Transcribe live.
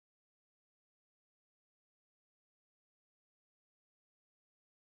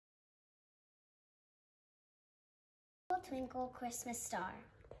twinkle, Christmas star.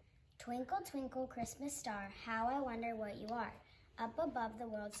 Twinkle, twinkle, Christmas star, how I wonder what you are. Up above the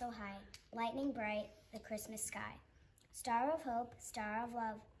world so high, lightning bright, the Christmas sky. Star of hope, star of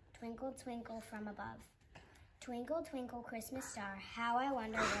love, twinkle, twinkle from above. Twinkle, twinkle, Christmas star, how I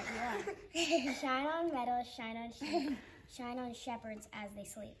wonder what you are. Shine on meadows, shine on sheep, shine on shepherds as they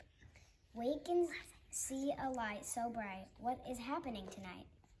sleep. Wake and see a light so bright, what is happening tonight?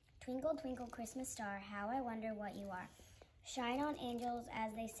 Twinkle, twinkle, Christmas star, how I wonder what you are. Shine on angels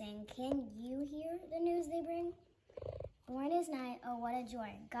as they sing, can you hear the news they bring? Born is night, oh what a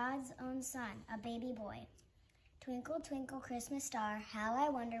joy, God's own son, a baby boy. Twinkle, twinkle, Christmas star, how I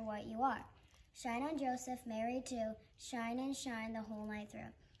wonder what you are. Shine on Joseph, Mary too, shine and shine the whole night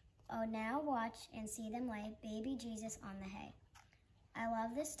through. Oh, now watch and see them lay baby Jesus on the hay. I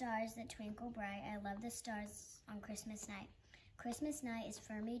love the stars that twinkle bright, I love the stars on Christmas night. Christmas night is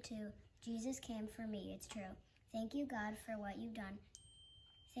for me too, Jesus came for me, it's true. Thank you, God, for what you've done.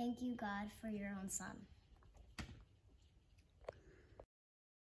 Thank you, God, for your own son.